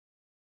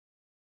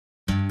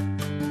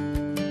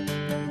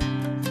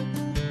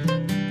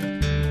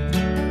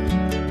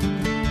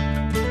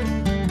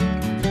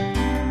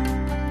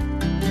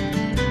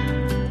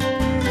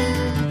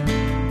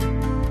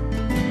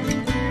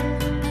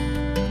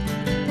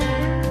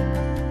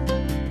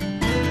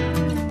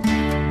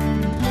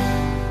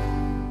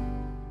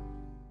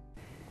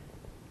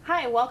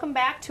Hi, welcome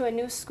back to a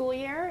new school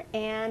year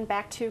and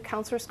back to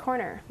Counselor's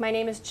Corner. My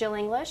name is Jill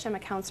English. I'm a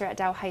counselor at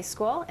Dow High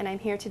School, and I'm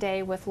here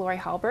today with Lori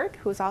Hallberg,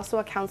 who is also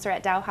a counselor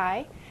at Dow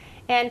High.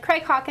 And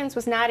Craig Hawkins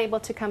was not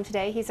able to come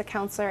today. He's a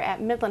counselor at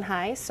Midland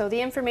High, so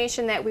the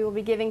information that we will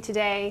be giving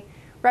today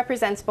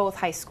represents both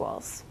high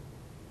schools.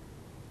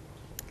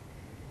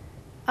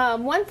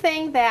 One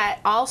thing that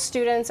all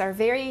students are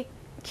very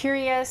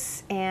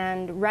curious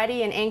and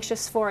ready and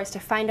anxious for is to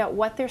find out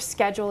what their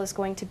schedule is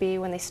going to be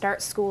when they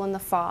start school in the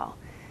fall.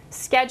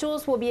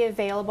 Schedules will be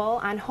available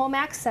on Home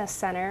Access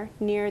Center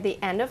near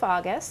the end of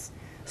August,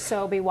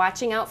 so be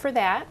watching out for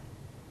that.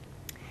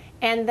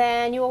 And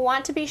then you will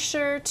want to be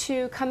sure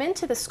to come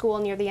into the school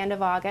near the end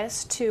of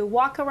August to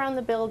walk around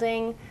the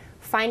building,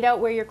 find out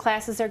where your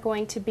classes are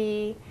going to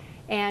be,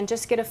 and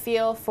just get a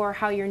feel for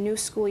how your new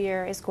school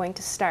year is going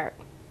to start.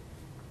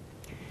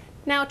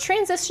 Now,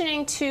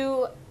 transitioning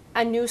to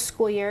a new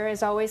school year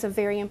is always a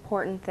very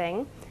important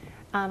thing.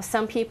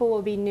 Some people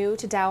will be new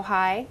to Dow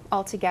High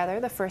altogether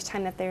the first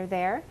time that they're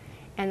there,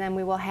 and then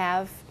we will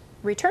have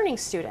returning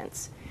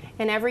students.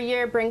 And every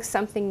year brings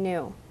something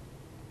new.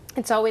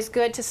 It's always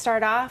good to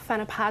start off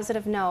on a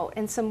positive note,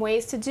 and some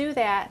ways to do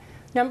that.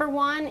 Number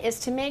one is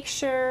to make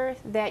sure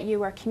that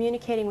you are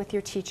communicating with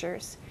your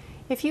teachers.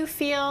 If you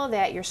feel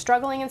that you're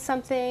struggling in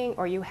something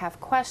or you have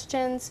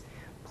questions,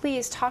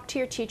 please talk to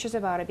your teachers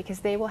about it, because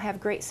they will have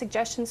great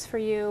suggestions for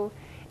you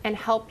and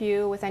help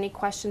you with any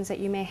questions that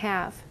you may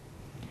have.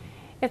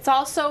 It's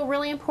also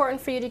really important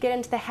for you to get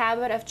into the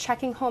habit of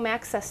checking Home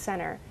Access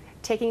Center,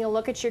 taking a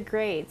look at your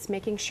grades,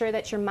 making sure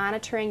that you're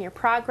monitoring your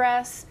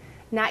progress,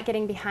 not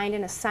getting behind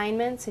in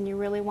assignments, and you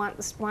really want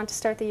to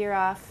start the year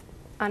off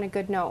on a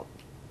good note.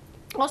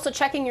 Also,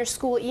 checking your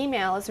school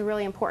email is a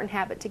really important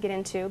habit to get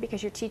into,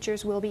 because your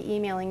teachers will be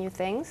emailing you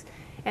things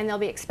and they'll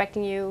be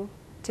expecting you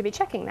to be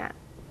checking that.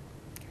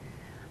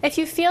 If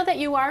you feel that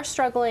you are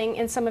struggling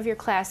in some of your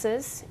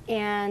classes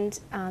and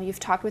you've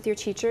talked with your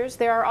teachers,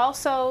 there are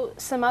also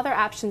some other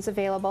options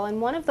available, and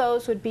one of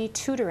those would be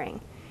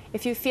tutoring.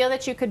 If you feel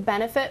that you could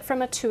benefit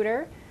from a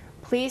tutor,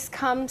 please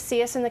come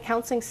see us in the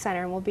Counseling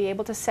Center, and we'll be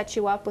able to set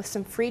you up with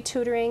some free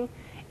tutoring,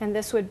 and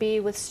this would be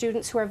with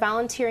students who are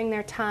volunteering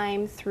their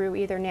time through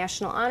either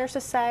National Honor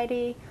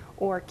Society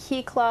or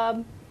Key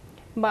Club,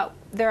 but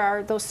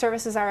those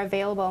services are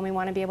available and we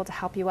want to be able to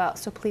help you out,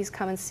 so please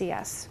come and see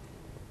us.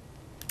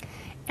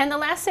 And the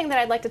last thing that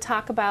I'd like to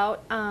talk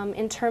about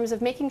in terms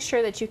of making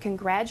sure that you can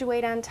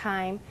graduate on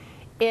time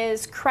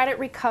is credit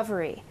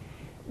recovery.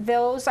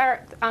 Those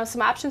are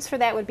some options for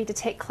that would be to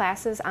take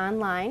classes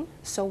online,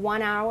 so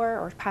 1 hour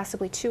or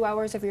possibly 2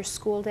 hours of your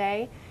school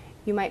day.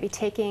 You might be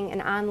taking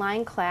an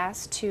online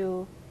class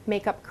to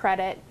make up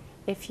credit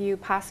if you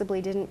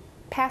possibly didn't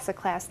pass a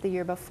class the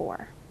year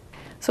before.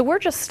 So we're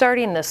just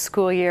starting this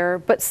school year,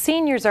 but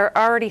seniors are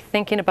already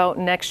thinking about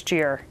next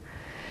year.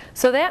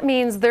 So that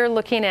means they're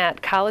looking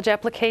at college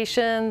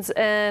applications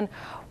and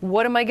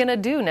what am I going to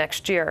do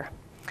next year?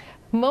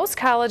 Most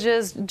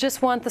colleges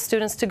just want the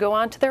students to go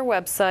onto their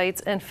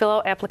websites and fill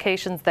out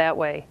applications that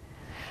way.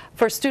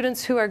 For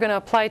students who are going to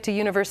apply to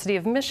University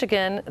of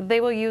Michigan,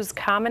 they will use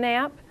Common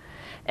App,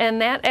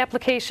 and that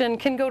application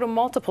can go to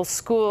multiple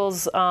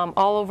schools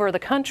all over the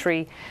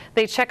country.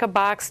 They check a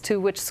box to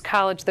which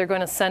college they're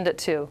going to send it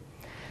to.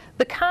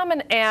 The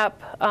Common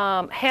App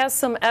has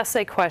some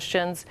essay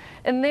questions,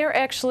 and they're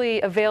actually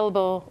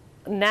available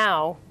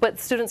now, but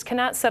students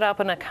cannot set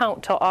up an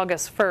account till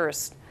August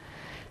 1st.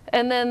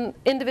 And then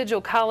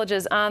individual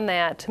colleges on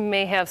that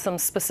may have some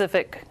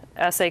specific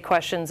essay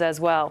questions as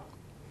well.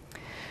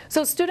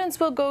 So students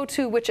will go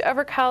to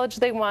whichever college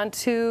they want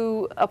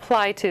to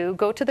apply to,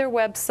 go to their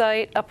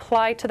website,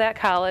 apply to that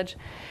college,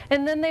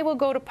 and then they will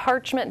go to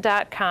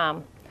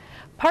parchment.com.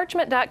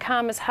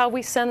 Parchment.com is how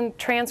we send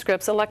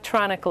transcripts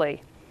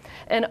electronically.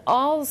 And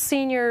all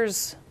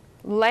seniors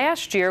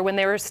last year, when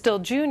they were still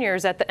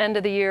juniors at the end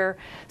of the year,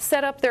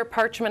 set up their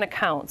Parchment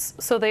accounts.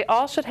 So they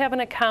all should have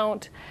an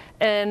account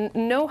and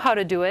know how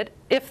to do it.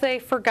 If they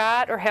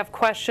forgot or have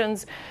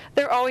questions,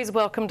 they're always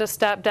welcome to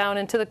stop down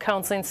into the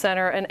Counseling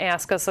Center and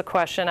ask us a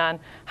question on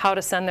how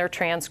to send their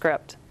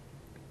transcript.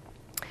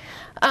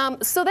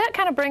 So that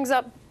kind of brings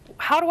up,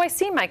 how do I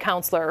see my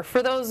counselor?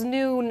 For those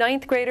new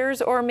 9th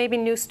graders or maybe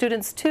new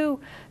students to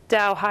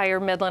Dow High or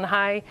Midland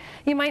High,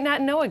 you might not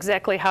know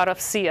exactly how to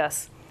see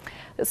us.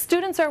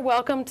 Students are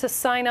welcome to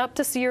sign up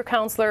to see your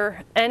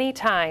counselor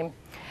anytime.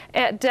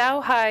 At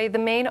Dow High,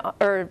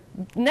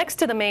 next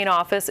to the main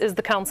office is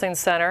the Counseling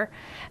Center,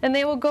 and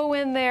they will go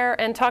in there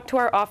and talk to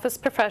our office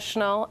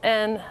professional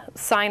and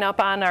sign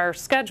up on our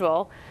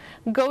schedule,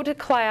 go to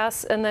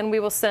class, and then we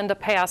will send a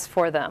pass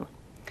for them.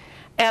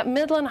 At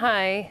Midland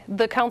High,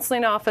 the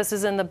counseling office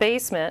is in the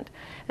basement,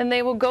 and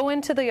they will go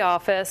into the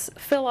office,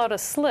 fill out a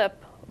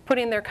slip,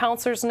 putting their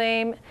counselor's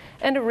name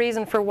and a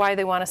reason for why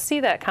they want to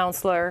see that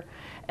counselor,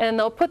 and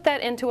they'll put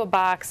that into a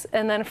box,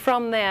 and then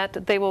from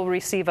that they will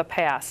receive a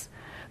pass.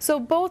 So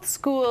both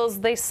schools,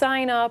 they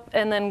sign up,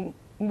 and then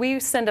we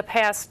send a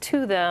pass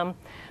to them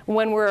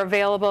when we're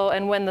available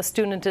and when the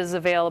student is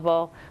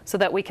available so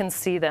that we can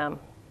see them.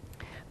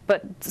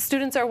 But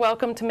students are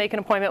welcome to make an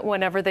appointment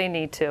whenever they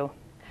need to.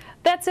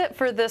 That's it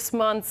for this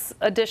month's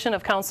edition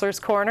of Counselor's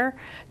Corner.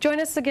 Join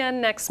us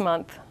again next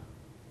month.